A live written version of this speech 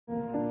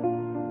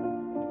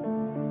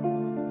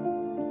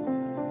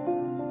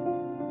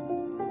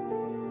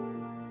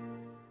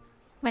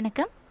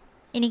வணக்கம்.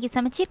 இன்னைக்கு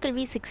சமச்சீர்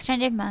கல்வி 6th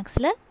ஸ்டாண்டர்ட்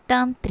மேக்ஸில்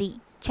term 3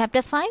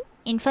 chapter 5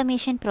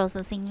 information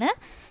ப்ராசஸிங்கில்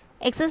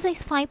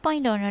exercise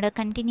 5.1ஓட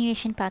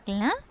continuation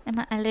பார்க்கலாம்.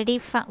 நம்ம ஆல்ரெடி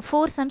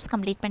 4 சம்ஸ்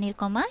கம்ப்ளீட்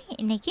பண்ணியிருக்கோமா.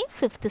 இன்றைக்கி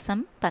 5th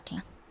சம்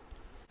பார்க்கலாம்.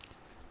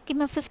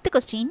 ஓகேம்மா, 5th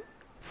question,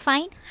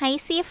 find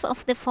HCF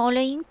of the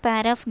following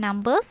pair of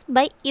numbers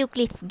by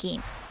Euclid's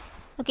game.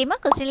 ஓகேம்மா,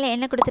 கொஸ்டினில்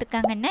என்ன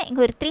கொடுத்துருக்காங்கன்னா,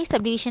 இங்கே ஒரு 3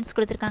 சப்டிவிஷன்ஸ்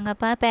கொடுத்துருக்காங்க.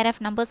 அப்போ பேர்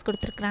ஆஃப் நம்பர்ஸ்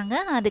கொடுத்துருக்காங்க.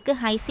 அதுக்கு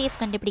HCF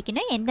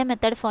கண்டுபிடிக்கணும். எந்த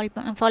மெத்தட்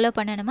ஃபாலோ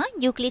பண்ணணுமா?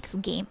 Euclid's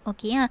game.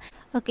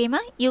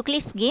 ஓகேம்மா,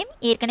 யூக்ளிட்ஸ் கேம்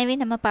ஏற்கனவே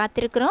நம்ம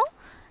பார்த்துருக்குறோம்.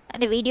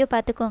 அந்த வீடியோ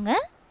பார்த்துக்கோங்க.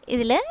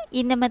 இதில்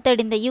இந்த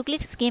மெத்தட், இந்த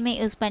யூக்ளிட்ஸ் கேமை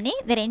யூஸ் பண்ணி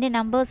இந்த 2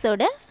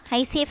 நம்பர்ஸோட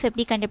HCF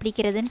எப்படி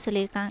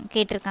கண்டுபிடிக்கிறதுன்னு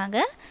கேட்டிருக்காங்க.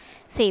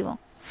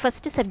 செய்வோம்.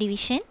 First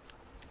subdivision,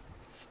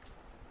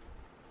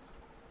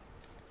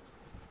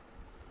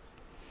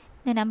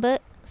 the numbers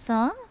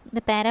are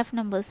the pair of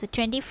numbers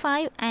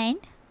 25 and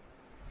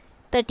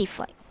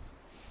 35.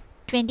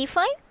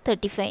 25,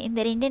 35 இந்த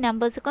 2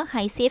 நம்பர்ஸுக்கும்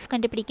HCF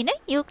கண்டுபிடிக்கணும்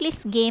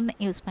யூக்ளிட்ஸ் கேம்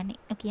யூஸ் பண்ணி.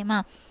 ஓகேம்மா,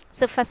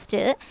 ஸோ ஃபஸ்ட்டு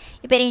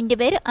இப்போ 2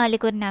 பேர்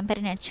ஆளுக்கு ஒரு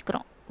நம்பர்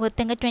நினச்சிக்கிறோம்.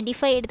 ஒருத்தங்க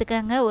 25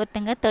 எடுத்துக்கிறாங்க,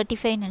 ஒருத்தங்க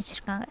 35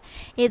 நினச்சிருக்காங்க.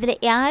 இதில்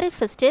யார்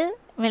ஃபஸ்ட்டு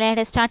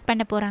விளையாட ஸ்டார்ட்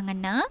பண்ண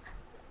போகிறாங்கன்னா,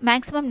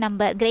 மேக்ஸிமம்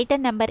நம்பர்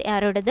கிரேட்டர் நம்பர்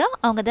யாரோடதோ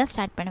அவங்க தான்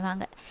ஸ்டார்ட்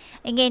பண்ணுவாங்க.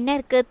 இங்கே என்ன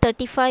இருக்குது?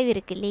 35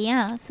 இருக்குது இல்லையா?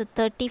 ஸோ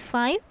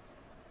 35,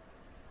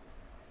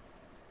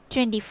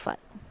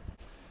 25.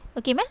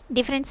 ஓகேம்மா,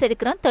 டிஃப்ரென்ஸ்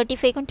எடுக்கிறோம்.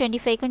 35க்கும்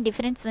 25க்கும்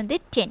டிஃப்ரென்ஸ் வந்து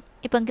 10.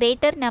 இப்போ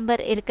கிரேட்டர்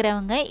நம்பர்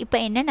இருக்கிறவங்க இப்போ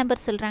என்ன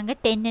நம்பர் சொல்கிறாங்க?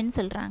 10ன்னு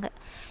சொல்கிறாங்க.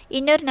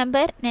 இன்னொரு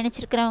நம்பர்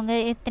நினச்சிருக்கிறவங்க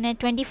எத்தனை?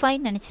 25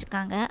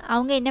 நினச்சிருக்காங்க.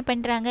 அவங்க என்ன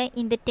பண்ணுறாங்க?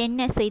 இந்த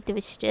 10 சேர்த்து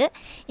வச்சுட்டு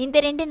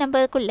இந்த 2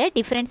 நம்பருக்குள்ளே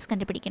டிஃப்ரென்ஸ்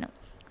கண்டுபிடிக்கணும்.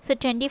 ஸோ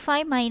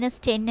 25 மைனஸ்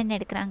 10ன்னு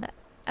எடுக்கிறாங்க.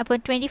 அப்போ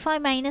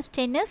 25 மைனஸ்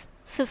 10 இஸ்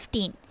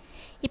 15.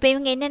 இப்போ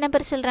இவங்க என்ன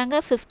நம்பர் சொல்கிறாங்க?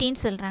 15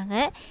 சொல்கிறாங்க.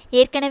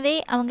 ஏற்கனவே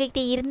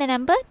அவங்கக்கிட்ட இருந்த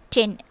நம்பர்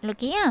 10.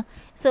 ஓகேயா?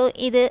 ஸோ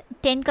இது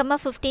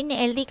 10,15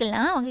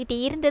 எழுதிக்கலாம். அவங்கக்கிட்ட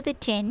இருந்தது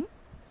 10,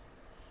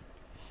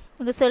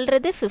 இவங்க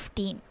சொல்கிறது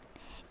 15.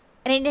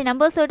 2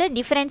 நம்பர்ஸோட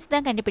டிஃப்ரென்ஸ்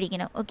தான்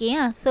கண்டுபிடிக்கணும்.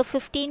 ஓகேயா? ஸோ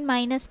 15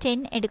 மைனஸ்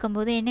 10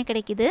 எடுக்கும்போது என்ன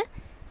கிடைக்குது?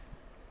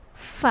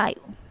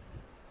 5.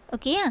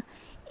 ஓகேயா?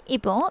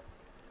 இப்போது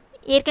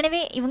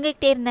ஏற்கனவே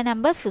இவங்கக்கிட்ட இருந்த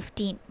நம்பர்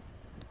 15,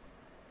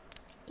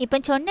 இப்போ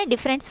சொன்ன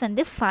டிஃப்ரென்ஸ்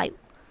வந்து 5.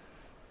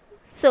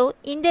 ஸோ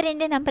இந்த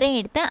 2 நம்பரையும்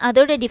எடுத்து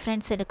அதோட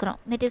டிஃப்ரென்ஸ் எடுக்கிறோம்.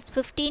 That is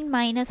 15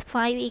 minus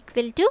 5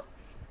 equal to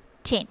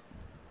 10.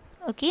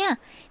 ஓகேயா?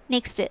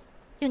 நெக்ஸ்ட்டு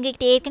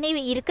இவங்ககிட்ட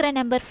ஏற்கனவே இருக்கிற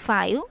நம்பர்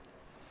 5,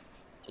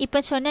 இப்போ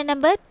சொன்ன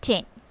நம்பர் 10.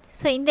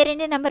 ஸோ இந்த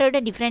 2 நம்பரோட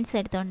டிஃப்ரென்ஸ்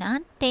எடுத்தோன்னா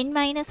 10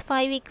 மைனஸ்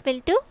 5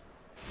 ஈக்குவல் டு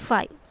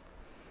 5.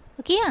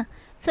 ஓகேயா?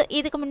 ஸோ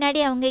இதுக்கு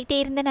முன்னாடி அவங்ககிட்ட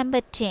இருந்த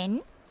நம்பர்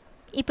 10,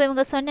 இப்போ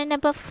இவங்க சொன்ன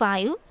நம்பர்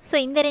 5. ஸோ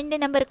இந்த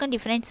 2 நம்பருக்கும்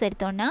டிஃப்ரென்ஸ்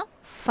எடுத்தோன்னா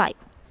 5.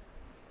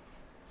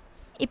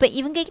 இப்போ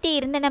இவங்ககிட்ட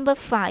இருந்த நம்பர்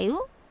 5,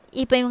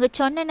 இப்போ இவங்க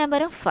சொன்ன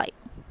நம்பரும் 5.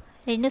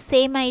 ரெண்டும்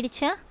சேம்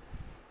ஆகிடுச்சா?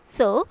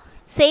 ஸோ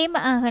சேம்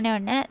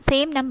ஆகணுன்னு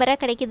சேம் நம்பராக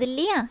கிடைக்கிது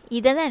இல்லையா?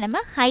 இதை தான்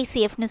நம்ம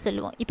HCFன்னு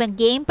சொல்லுவோம். இப்போ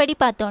கேம் படி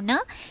பார்த்தோன்னா,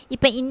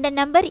 இப்போ இந்த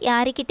நம்பர்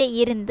யாருக்கிட்ட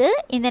இருந்து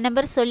இந்த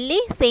நம்பர் சொல்லி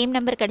சேம்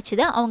நம்பர்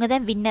கிடச்சிதோ அவங்க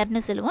தான்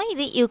வின்னர்னு சொல்லுவோம்.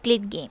 இது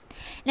யூக்ளிட் கேம்.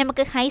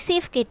 நமக்கு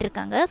HCF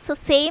கேட்டிருக்காங்க. ஸோ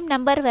சேம்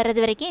நம்பர்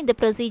வர்றது வரைக்கும் இந்த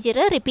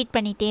ப்ரொசீஜரை ரிப்பீட்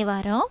பண்ணிகிட்டே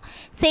வரோம்.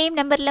 சேம்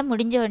நம்பரில்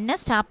முடிஞ்ச உடனே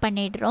ஸ்டாப்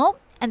பண்ணிடுறோம்.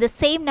 அந்த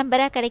சேம்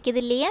நம்பராக கிடைக்கிது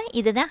இல்லையா?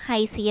 இதுதான்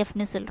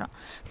HCFன்னு சொல்கிறோம்.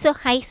 So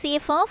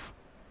HCF of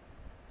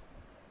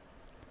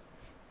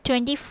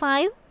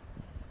 25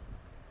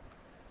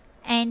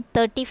 and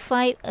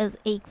 35 is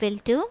equal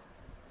to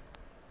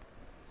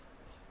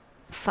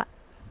 5.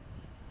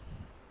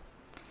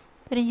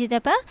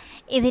 புரிஞ்சுதாப்பா?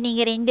 இது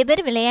நீங்கள் 2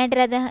 பேர்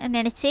விளையாடுறத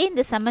நினச்சி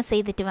இந்த சம்மை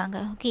செய்துட்டு வாங்க.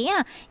 ஓகேயா?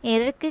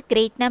 எதற்கு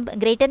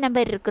கிரேட்டர்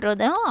நம்பர்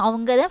இருக்கிறதோ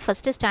அவங்க தான்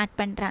ஃபஸ்ட்டு ஸ்டார்ட்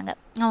பண்ணுறாங்க.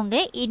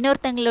 அவங்க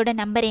இன்னொருத்தங்களோட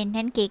நம்பர்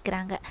என்னன்னு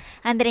கேட்குறாங்க.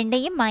 அந்த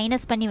 2ஐயும்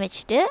மைனஸ் பண்ணி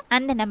வச்சுட்டு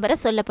அந்த நம்பரை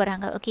சொல்ல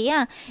போகிறாங்க.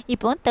 ஓகேயா?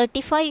 இப்போது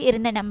 35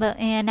 இருந்த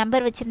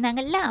நம்பர்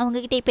வச்சுருந்தாங்கல்ல,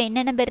 அவங்கக்கிட்ட இப்போ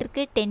என்ன நம்பர்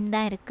இருக்குது? 10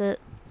 தான் இருக்குது.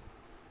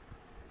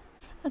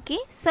 ஓகே,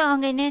 ஸோ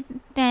அவங்க என்ன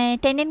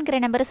 10ங்கிற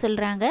நம்பரை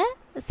சொல்கிறாங்க.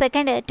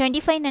 செகண்ட்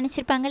 25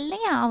 நினச்சிருப்பாங்க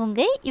இல்லையா?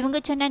 இவங்க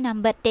சொன்ன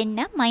நம்பர்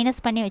 10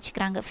 மைனஸ் பண்ணி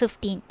வச்சுக்கிறாங்க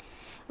 15.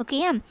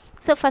 ஓகேயா?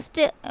 ஸோ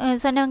ஃபஸ்ட்டு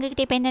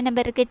சொன்னவங்ககிட்ட இப்போ என்ன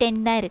நம்பர் இருக்குது? 10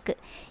 தான் இருக்குது.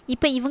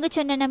 இப்போ இவங்க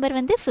சொன்ன நம்பர்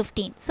வந்து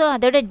 15. ஸோ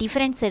அதோட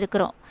டிஃப்ரென்ஸ்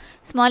எடுக்கிறோம்.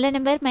 Smaller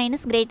number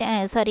minus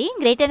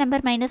greater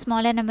number minus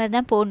smaller number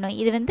தான் போடணும்.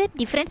 இது வந்து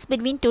டிஃப்ரென்ஸ்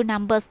பிட்வீன் 2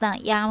 நம்பர்ஸ் தான்.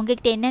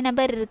 அவங்கக்கிட்ட என்ன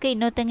நம்பர் இருக்குது,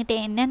 இன்னொருத்தங்கிட்ட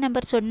என்ன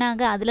நம்பர்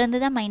சொன்னாங்க,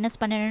 அதுலேருந்து தான்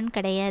மைனஸ் பண்ணணும்னு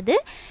கிடையாது.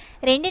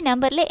 2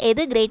 நம்பரில்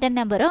எது கிரேட்டர்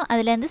நம்பரோ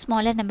அதுலேருந்து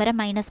ஸ்மாலர் நம்பரை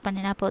மைனஸ்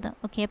பண்ணினா போதும்.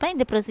 ஓகேப்பா?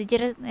 இந்த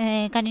ப்ரொசீஜரை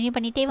கண்டினியூ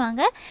பண்ணிகிட்டே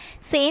வாங்க.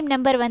 சேம்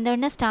நம்பர்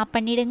வந்தோடனே ஸ்டாப்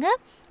பண்ணிவிடுங்க.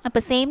 அப்போ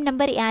சேம்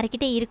நம்பர்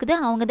யார்கிட்ட இருக்குதோ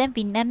அவங்க தான்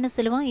வின்னர்னு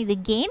சொல்லுவோம். இது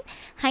கேம்.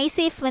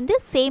 HCF வந்து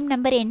சேம்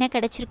நம்பர் என்ன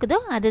கிடச்சிருக்குதோ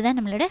அதுதான்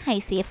நம்மளோட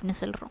HCFன்னு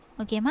சொல்கிறோம்.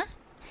 ஓகேம்மா?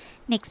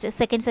 Next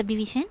second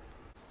subdivision.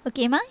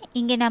 ஓகேம்மா,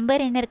 இங்கே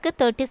நம்பர் என்ன இருக்குது?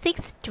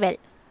 36, 12.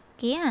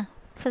 ஓகேயா?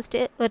 ஃபஸ்ட்டு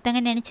ஒருத்தங்க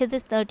நினச்சது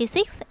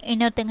 36,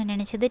 இன்னொருத்தங்க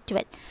நினச்சது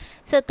 12.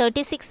 ஸோ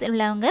 36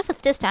 உள்ளவங்க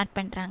ஃபஸ்ட்டு ஸ்டார்ட்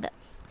பண்ணுறாங்க.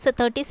 ஸோ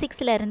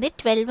 36லேருந்து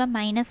 12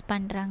 மைனஸ்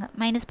பண்ணுறாங்க.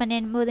 மைனஸ்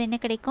பண்ணும்போது என்ன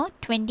கிடைக்கும்?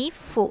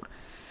 24.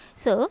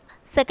 ஸோ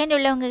செகண்ட்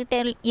உள்ளவங்ககிட்ட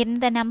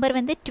இருந்த நம்பர்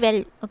வந்து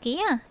 12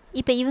 ஓகேயா.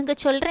 இப்போ இவங்க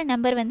சொல்கிற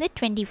நம்பர் வந்து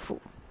 24.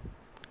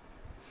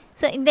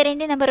 ஸோ இந்த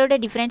ரெண்டு நம்பரோட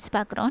டிஃப்ரென்ஸ்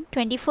பார்க்குறோம்.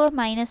 24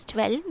 minus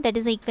 12 that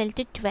is equal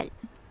to 12.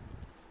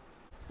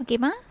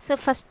 ஓகேம்மா. ஸோ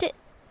ஃபஸ்ட்டு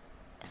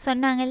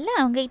சொன்னாங்கல்ல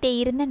அவங்ககிட்ட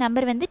இருந்த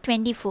நம்பர் வந்து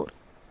 24.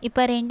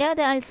 இப்போ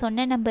ரெண்டாவது ஆள்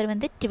சொன்ன நம்பர்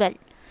வந்து 12.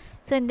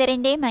 ஸோ இந்த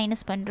ரெண்டையும்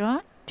மைனஸ் பண்ணுறோம்.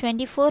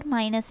 24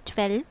 minus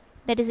 12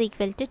 that is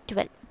equal to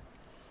 12.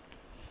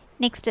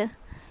 Next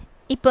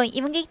இப்போ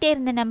இவங்ககிட்ட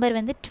இருந்த நம்பர்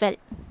வந்து 12.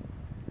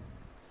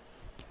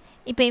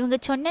 இப்போ இவங்க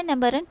சொன்ன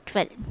நம்பரும்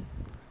 12.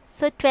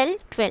 ஸோ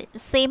 12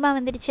 சேமாக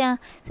வந்துடுச்சா.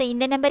 ஸோ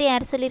இந்த நம்பர்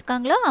யார்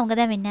சொல்லியிருக்காங்களோ அவங்க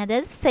தான் வின்,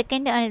 அதாவது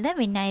செகண்ட் ஆள் தான்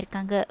வின்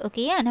ஆயிருக்காங்க.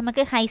 ஓகேயா.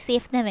 நமக்கு ஹை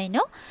சிஎஃப் தான்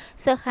வேணும்.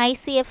 ஸோ ஹை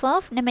சிஎஃப்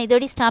ஆஃப் நம்ம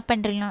இதோட ஸ்டாப்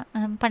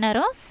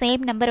பண்ணுறோம்.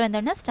 சேம் நம்பர்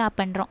வந்தோன்னா ஸ்டாப்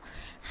பண்ணுறோம்.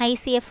 High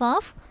CF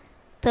of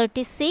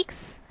 36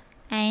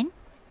 and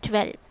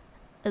 12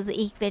 is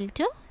equal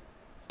to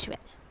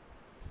 12.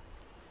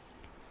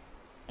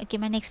 Okay,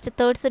 my next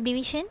third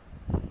subdivision.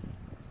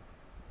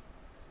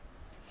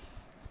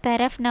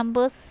 Pair of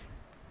numbers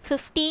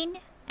 15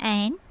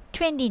 and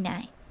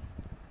 29.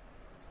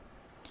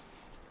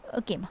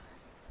 ஓகேம்மா.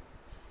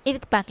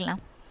 இதுக்கு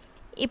பார்க்கலாம்.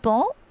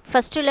 இப்போது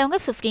ஃபஸ்ட் உள்ளவங்க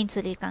 15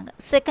 சொல்லியிருக்காங்க,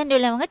 செகண்ட்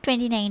உள்ளவங்க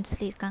 29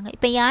 சொல்லியிருக்காங்க.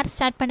 இப்போ யார்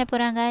ஸ்டார்ட் பண்ண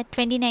போகிறாங்க?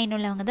 29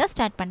 உள்ளவங்க தான்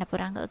ஸ்டார்ட் பண்ண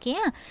போகிறாங்க.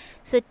 ஓகேயா.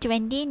 ஸோ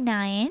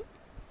 29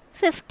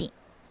 15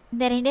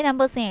 இந்த ரெண்டு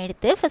நம்பர்ஸையும்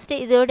எடுத்து ஃபஸ்ட்டு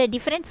இதோட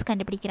டிஃப்ரென்ஸ்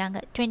கண்டுபிடிக்கிறாங்க.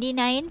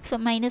 29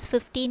 minus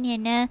 15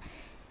 என்ன?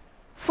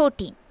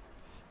 14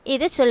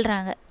 இதை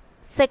சொல்கிறாங்க.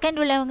 செகண்ட்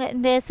உள்ளவங்க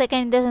இந்த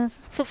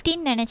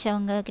 15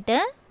 நினச்சவங்கக்கிட்ட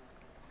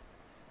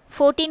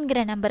 14ங்கிற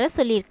நம்பரை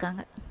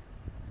சொல்லியிருக்காங்க.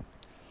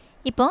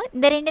 இப்போது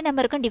இந்த ரெண்டு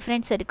நம்பருக்கும்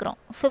டிஃப்ரென்ஸ் எடுக்கிறோம்.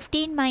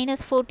 15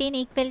 minus 14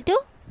 equal to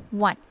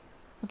 1.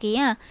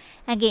 ஓகேயா.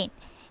 அகெயின்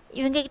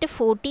இவங்கக்கிட்ட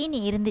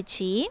 14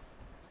 இருந்துச்சு,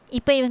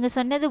 இப்போ இவங்க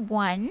சொன்னது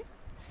 1.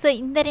 ஸோ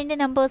இந்த ரெண்டு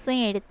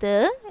நம்பர்ஸையும் எடுத்து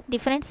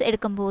டிஃப்ரென்ஸ்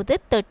எடுக்கும்போது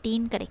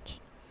 13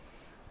 கிடைக்கும்.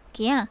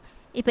 ஓகேயா.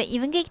 இப்போ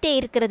இவங்கக்கிட்ட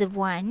இருக்கிறது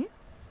 1,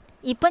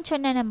 இப்போ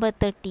சொன்ன நம்பர்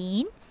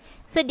 13.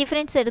 ஸோ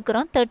டிஃப்ரென்ஸ்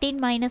எடுக்கிறோம். 13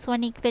 minus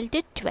 1 equal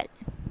to 12.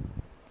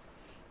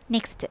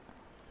 நெக்ஸ்ட்டு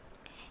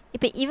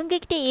இப்போ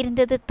இவங்கக்கிட்ட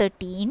இருந்தது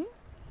 13,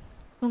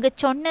 இவங்க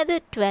சொன்னது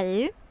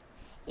 12.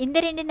 இந்த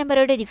ரெண்டு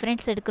நம்பரோட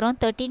டிஃப்ரென்ஸ் எடுக்கிறோம்.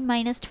 13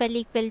 minus 12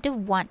 equal to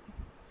 1.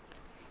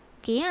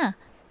 ஓகேயா.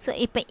 ஸோ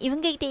இப்போ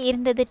இவங்கக்கிட்ட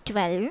இருந்தது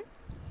 12,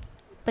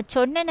 இப்போ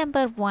சொன்ன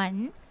number 1.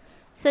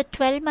 So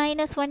 12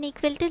 minus 1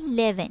 equal to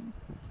 11.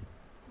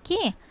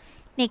 Okay.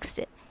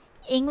 Next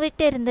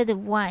எங்ககிட்ட இருந்தது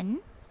 1,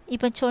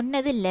 இப்போ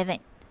சொன்னது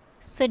 11.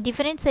 ஸோ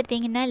டிஃப்ரென்ஸ்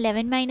எடுத்திங்கன்னா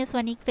 11 minus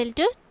 1 equal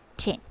to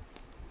 10.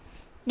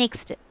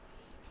 நெக்ஸ்ட்டு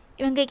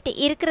இவங்ககிட்ட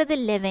இருக்கிறது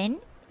 11,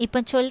 இப்போ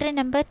சொல்கிற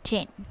number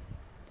 10.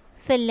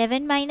 So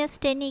 11 minus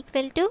 10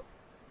 equal to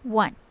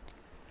 1.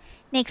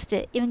 Next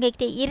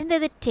இவங்ககிட்ட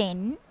இருந்தது 10,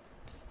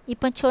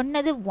 இப்போ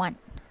சொன்னது 1.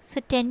 So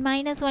 10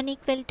 minus 1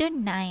 equal to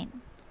 9.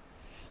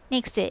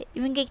 Next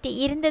இவங்ககிட்ட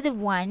இருந்தது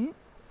 1,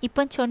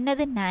 இப்போ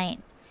சொன்னது 9.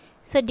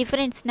 So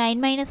difference 9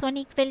 minus 1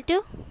 equal to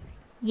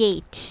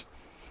 8.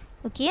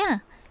 ஓகேயா.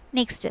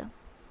 நெக்ஸ்ட்டு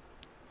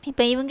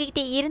இப்போ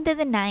இவங்ககிட்ட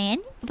இருந்தது 9,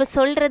 இப்போ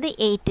சொல்கிறது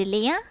 8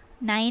 இல்லையா.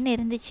 9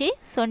 இருந்துச்சு,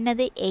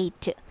 சொன்னது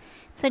 8.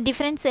 ஸோ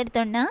டிஃப்ரென்ஸ்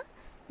எடுத்தோன்னா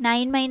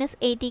 9 minus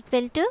 8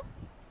 equal to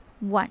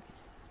 1.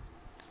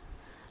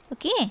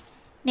 Okay.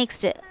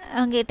 Next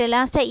அவங்ககிட்ட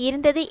லாஸ்ட்டாக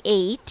இருந்தது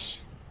 8,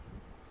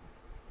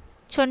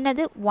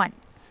 சொன்னது 1.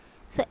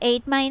 So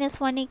 8 minus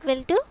 1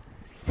 equal to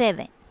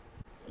 7.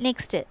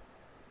 Next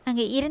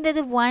அங்கே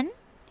இருந்தது 1,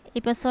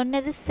 இப்போ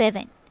சொன்னது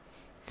 7.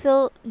 So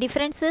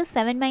difference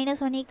 7 minus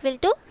 1 equal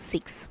to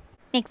 6.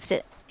 Next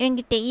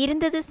இவங்கிட்ட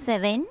இருந்தது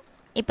 7,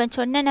 இப்போ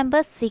சொன்ன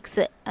நம்பர்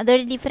 6.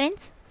 அதோட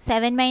difference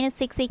 7 minus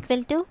 6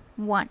 equal to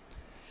 1.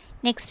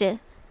 Next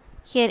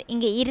here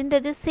இங்கே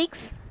இருந்தது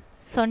 6,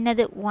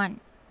 சொன்னது 1.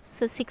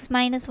 So 6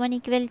 minus 1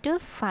 equal to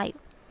 5.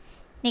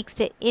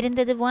 Next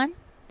இருந்தது 1,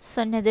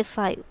 சொன்னது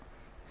 5.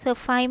 So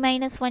 5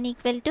 minus 1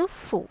 equal to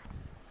 4.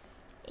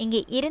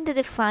 இங்கே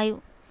இருந்தது 5,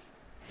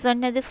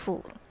 சொன்னது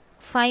 4.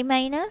 5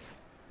 minus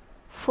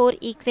 4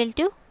 equal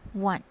to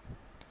 1.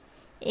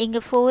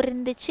 இங்கே 4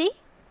 இருந்துச்சு,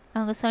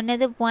 அவங்க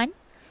சொன்னது 1.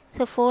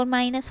 So 4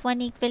 minus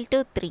 1 equal to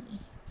 3.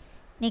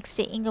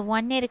 Next இங்கே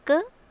 1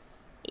 இருக்குது,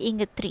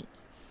 இங்கே 3.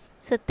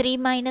 So 3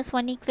 minus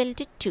 1 equal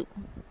to 2.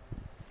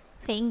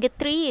 So இங்கே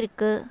 3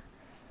 இருக்குது,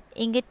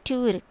 இங்கே 2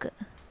 இருக்குது.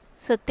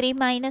 So 3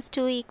 minus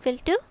 2 equal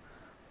to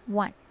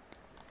 1.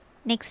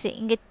 Next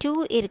இங்கே 2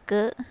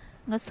 இருக்குது,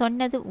 இங்கே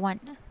சொன்னது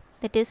 1.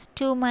 That is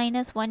 2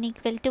 minus 1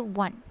 equal to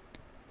 1.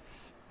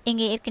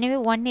 இங்கே ஏற்கனவே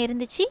 1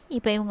 இருந்துச்சு,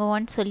 இப்போ இவங்க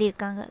 1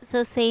 சொல்லியிருக்காங்க. ஸோ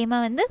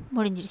சேமாக வந்து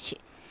முடிஞ்சிடுச்சு.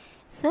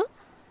 So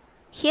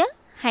here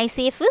high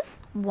CF is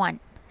 1.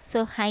 So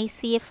high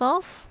CF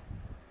of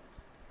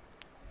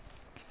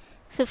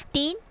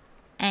 15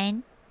 and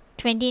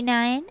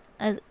 29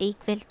 is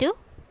equal to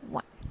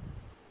 1.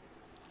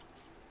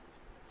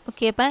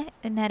 ஓகேப்பா.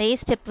 நிறைய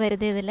ஸ்டெப்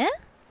வருது இதில்,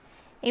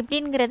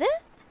 எப்படிங்கிறத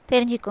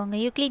தெரிஞ்சுக்கோங்க.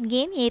 யூக்ளிட்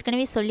கேம்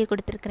ஏற்கனவே சொல்லி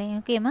கொடுத்துருக்குறேன்.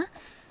 ஓகேம்மா.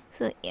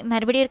 ஸோ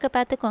மறுபடியும் இருக்க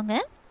பார்த்துக்கோங்க.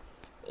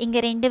 இங்கே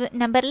ரெண்டு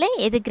நம்பரில்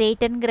எது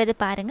கிரேட்டருங்கிறது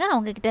பாருங்கள்,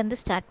 அவங்கக்கிட்ட வந்து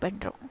ஸ்டார்ட்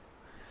பண்ணுறோம்.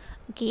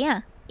 ஓகேயா.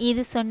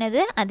 இது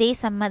சொன்னது அதே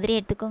சம் மாதிரி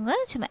எடுத்துக்கோங்க.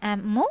 சும்மா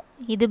அம்மு,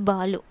 இது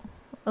பாலு.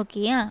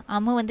 ஓகேயா,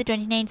 அம்மு வந்து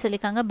 29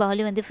 சொல்லியிருக்காங்க,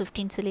 பாலு வந்து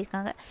 15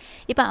 சொல்லியிருக்காங்க.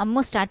 இப்போ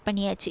அம்மு ஸ்டார்ட்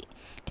பண்ணியாச்சு.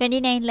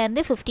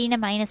 29லேருந்து 15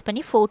 மைனஸ்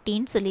பண்ணி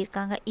 14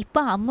 சொல்லியிருக்காங்க.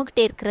 இப்போ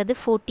அம்முக்கிட்ட இருக்கிறது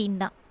 14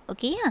 தான்.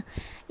 ஓகேயா,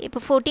 இப்போ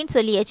 14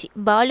 சொல்லியாச்சு.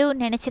 பாலு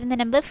நினச்சிருந்த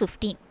நம்பர்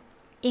 15,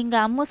 இங்கே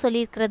அம்மு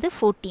சொல்லியிருக்கிறது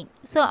 14.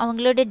 ஸோ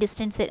அவங்களோட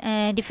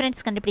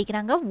டிஃப்ரென்ஸ்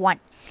கண்டுபிடிக்கிறாங்க 1.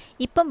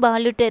 இப்போ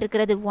பாலுகிட்ட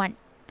இருக்கிறது 1,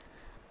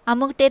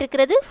 அம்முக்கிட்ட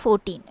இருக்கிறது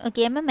 14.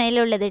 ஓகே, அம்மா மேலே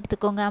உள்ளதை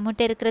எடுத்துக்கோங்க.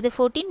 அம்முகிட்ட இருக்கிறது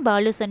 14,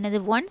 பாலு சொன்னது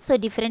 1. ஸோ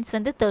டிஃப்ரென்ஸ்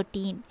வந்து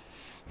 13.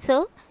 ஸோ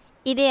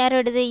இது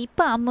யாரோடது?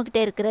 இப்போ அம்முக்கிட்ட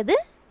இருக்கிறது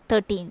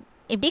 13.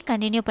 இப்படி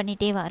கண்டினியூ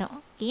பண்ணிகிட்டே வரோம்.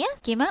 ஓகேயா,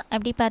 ஓகேம்மா.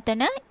 அப்படி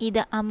பார்த்தோன்னா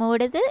இது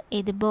அம்முவோடது,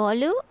 இது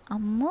பாலு,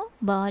 அம்மு,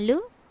 பாலு,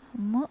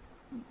 அம்மு,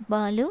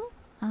 பாலு,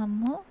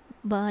 அம்மு,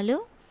 பாலு.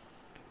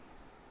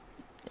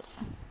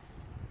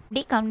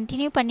 இப்படி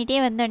கண்டினியூ பண்ணிகிட்டே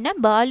வந்தோன்னா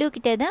பாலு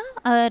கிட்டே தான்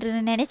அவர்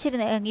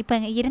நினச்சிருந்த, இப்போ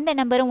இருந்த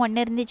நம்பரும்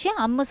 1 இருந்துச்சு,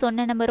 அம்மு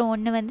சொன்ன நம்பரும்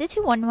 1 வந்துச்சு,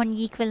 1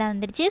 ஈக்குவலாக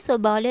வந்துருச்சு. ஸோ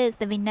பாலு இஸ்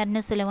த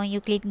வின்னர்னு சொல்லுவோம்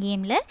யூக்ளிட்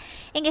கேமில்.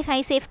 இங்கே ஹை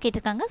சேஃப்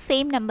கேட்டிருக்காங்க,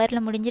 சேம்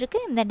நம்பரில்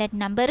முடிஞ்சிருக்கு. இந்த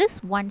number is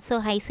 1. So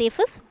high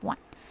safe is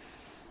 1.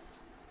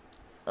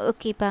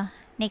 ஓகேப்பா,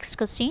 நெக்ஸ்ட்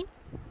கொஸ்டின்.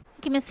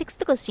 ஓகேம்மா,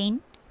 6th question.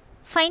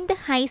 Find the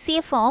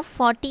HCF of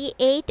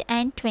 48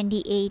 and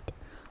 28.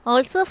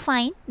 Also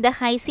find the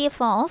HCF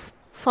of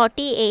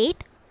 48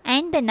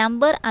 and the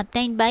number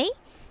obtained by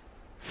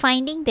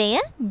finding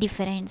their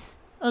difference.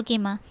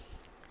 ஓகேம்மா,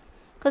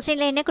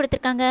 கொஸ்டினில் என்ன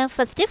கொடுத்துருக்காங்க?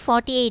 ஃபஸ்ட்டு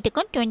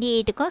 48க்கும்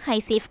 28க்கும் ஹை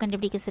சேஃப்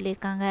கண்டுபிடிக்க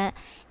சொல்லியிருக்காங்க.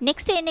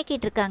 Next என்ன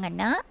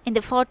கேட்டிருக்காங்கன்னா,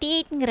 இந்த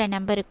 48ங்கிற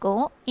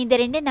நம்பருக்கும்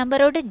இந்த 2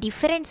 நம்பரோட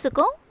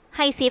டிஃபரன்ஸுக்கும்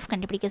ஹை சேஃப்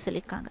கண்டுபிடிக்க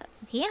சொல்லியிருக்காங்க.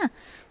 ஓகேயா,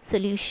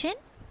 சொல்யூஷன்.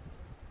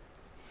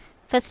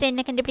 ஃபஸ்ட்டு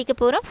என்ன கண்டுபிடிக்க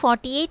போகிறோம்?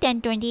 48 and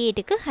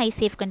 28க்கு ஹை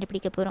சேஃப்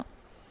கண்டுபிடிக்க போகிறோம்.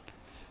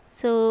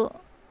 So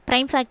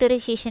prime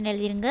factorisation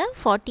எழுதிருங்க.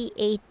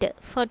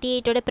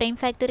 48ஓட prime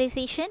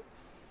factorisation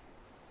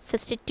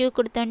first 2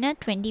 கொடுத்தோன்னா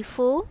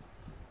 24,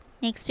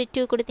 நெக்ஸ்ட்டு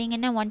 2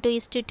 கொடுத்தீங்கன்னா 1 2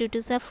 is 2 2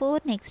 2s are 4,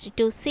 next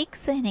 2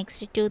 6,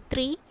 next 2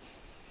 3.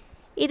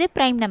 இது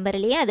ப்ரைம் நம்பர்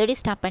இல்லையா, அதோடய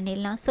ஸ்டாப்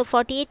பண்ணிடலாம். So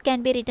 48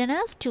 can be written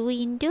as 2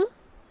 into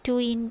 2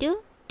 into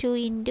 2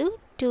 into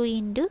 2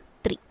 into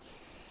 3.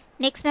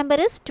 Next number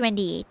is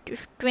 28.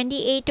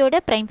 28ஓட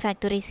prime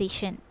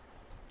factorization.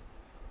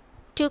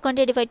 2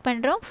 கொண்டு divide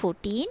பண்ணுறோம்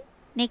 14.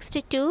 Next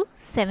 2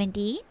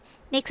 17.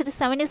 Next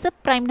 7 is a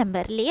prime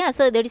number இல்லையா,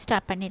 so இதோட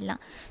start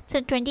பண்ணிடலாம். So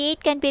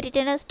 28 can be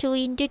written as 2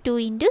 into 2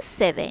 into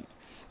 7.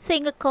 So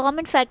இங்கே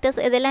common factors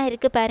இதெல்லாம்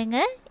இருக்குது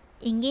பாருங்கள்.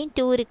 இங்கேயும்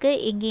 2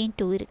 இருக்குது, இங்கேயும்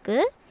 2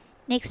 இருக்குது.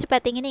 நெக்ஸ்ட்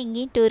பார்த்தீங்கன்னா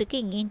இங்கேயும் 2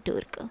 இருக்குது, இங்கேயும் 2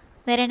 இருக்குது.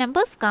 வேறு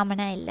நம்பர்ஸ்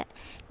காமனாக இல்லை.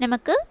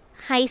 நமக்கு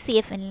ஹை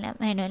சிஎஃப்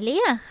வேணும்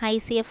இல்லையா. High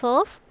CF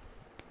of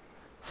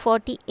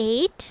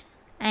 48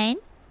 and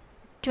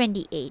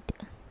 28.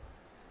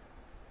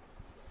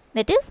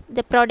 That is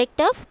the product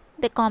of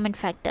the common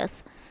factors.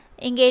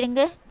 இங்கே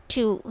எடுங்க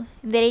 2.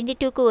 இந்த 2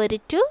 2க்கு ஒரு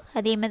 2,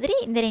 அதே மாதிரி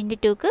இந்த 2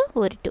 2க்கு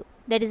ஒரு 2.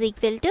 That is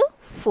equal to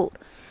 4.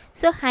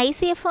 So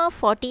HCF of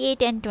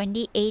 48 and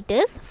 28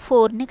 is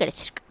 4ன்னு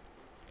கிடச்சிருக்கு.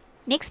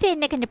 நெக்ஸ்ட்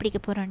என்ன கண்டுபிடிக்க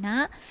போகிறோன்னா,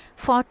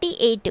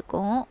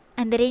 48க்கும்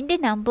அந்த 2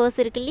 நம்பர்ஸ்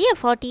இருக்கு இல்லையா,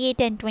 48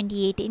 and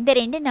 28, இந்த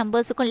 2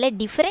 நம்பர்ஸுக்குள்ள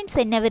டிஃபரன்ஸ்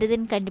என்ன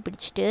வருதுன்னு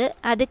கண்டுபிடிச்சிட்டு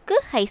அதுக்கு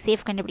ஹை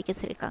சேஃப் கண்டுபிடிக்க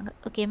சொல்லியிருக்காங்க.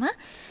 ஓகேம்மா.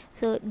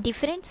 So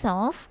difference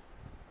of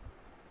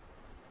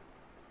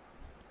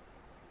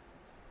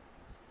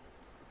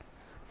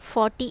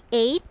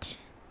 48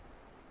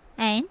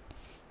 and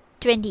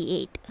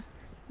 28,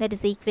 that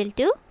is equal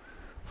to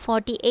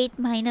 48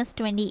 minus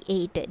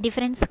 28.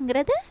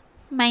 டிஃபரன்ஸுங்கிறது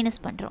minus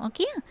பண்ணுறோம்.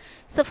 ஓகே.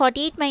 ஸோ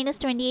 48 minus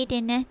 28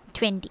 என்ன?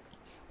 20.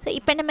 ஸோ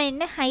இப்போ நம்ம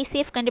என்ன ஹை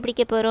சேஃப்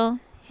கண்டுபிடிக்க போகிறோம்?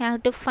 Have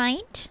to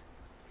find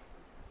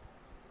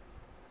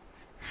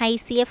high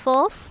safe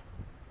of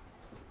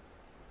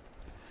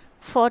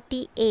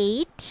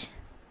 48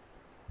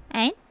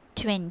 and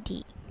 20.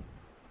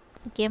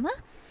 ஓகேம்மா.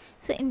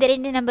 ஸோ இந்த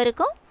 2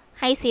 நம்பருக்கும்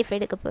ஹை சேஃப்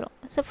எடுக்க போகிறோம்.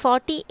 ஸோ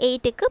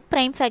 48க்கு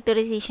ப்ரைம்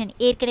ஃபேக்டரைசேஷன்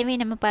ஏற்கனவே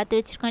நம்ம பார்த்து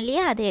வச்சுருக்கோம்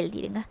இல்லையா, அதை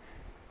எழுதிடுங்க.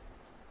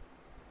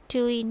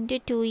 2 into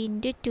 2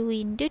 into 2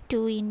 into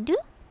 2 into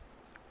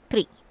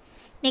 3.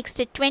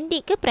 Next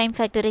 20க்கு prime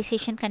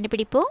factorisation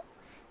கண்டுபிடிப்போம்.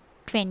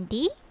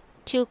 20,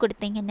 2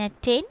 கொடுத்தீங்கன்னா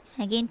 10,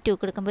 அகெயின் 2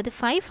 கொடுக்கும்போது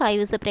 5, 5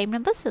 is a prime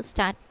number, so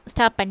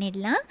stop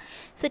பண்ணிடலாம்.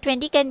 So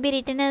 20 can be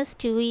written as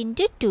 2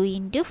 into 2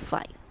 into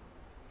 5.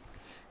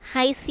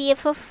 High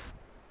CF of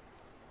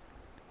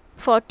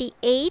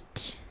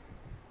 48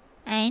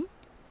 and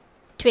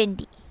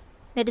 20,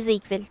 that is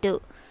equal to,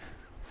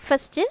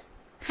 first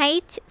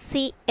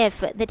HCF,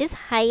 that is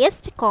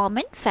highest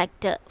common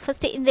factor.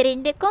 first இந்த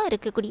ரெண்டுக்கும்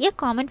இருக்கக்கூடிய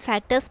common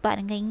factors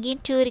பாருங்கள்.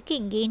 இங்கேயும் 2 இருக்குது,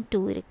 இங்கேயும்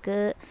 2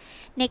 இருக்குது.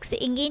 next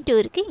இங்கேயும் 2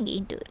 இருக்குது,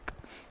 இங்கேயும் 2 இருக்குது.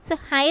 so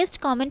highest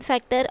common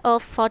factor of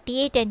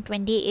 48 and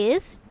 20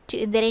 is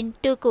இந்த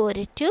 2க்கு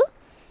ஒரு 2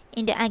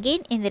 and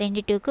again இந்த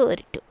 2க்கு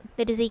ஒரு 2,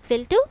 that is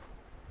equal to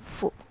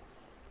 4.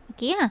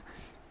 ஓகேயா.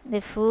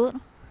 இந்த 4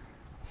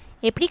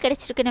 எப்படி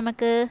கிடச்சிருக்கு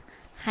நமக்கு?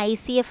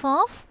 HCF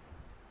of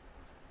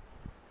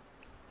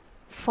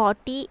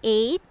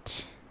 48,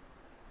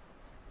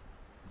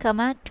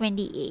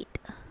 28,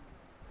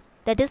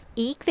 that is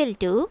equal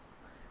to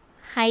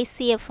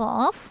HCF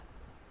of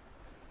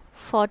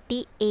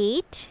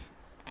 48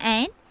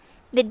 and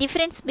the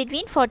difference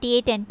between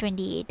 48 and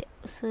 28.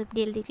 So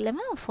இப்படி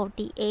எழுதிக்கலாமா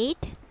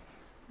 48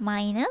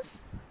 minus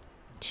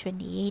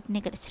 28 னு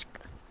கிடைச்சிருக்கு.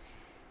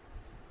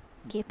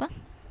 ஓகேப்பா.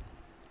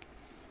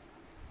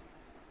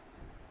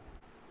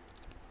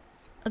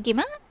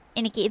 ஓகேம்மா,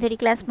 இன்றைக்கி இதோட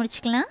கிளாஸ்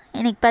முடிச்சுக்கலாம்.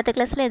 எனக்கு பார்த்த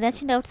கிளாஸில்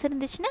ஏதாச்சும் டவுட்ஸ்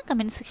இருந்துச்சுன்னா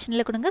கமெண்ட்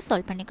செக்ஷனில் கொடுங்க,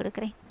 சால்வ் பண்ணி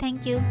கொடுக்குறேன்.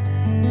 தேங்க்யூ.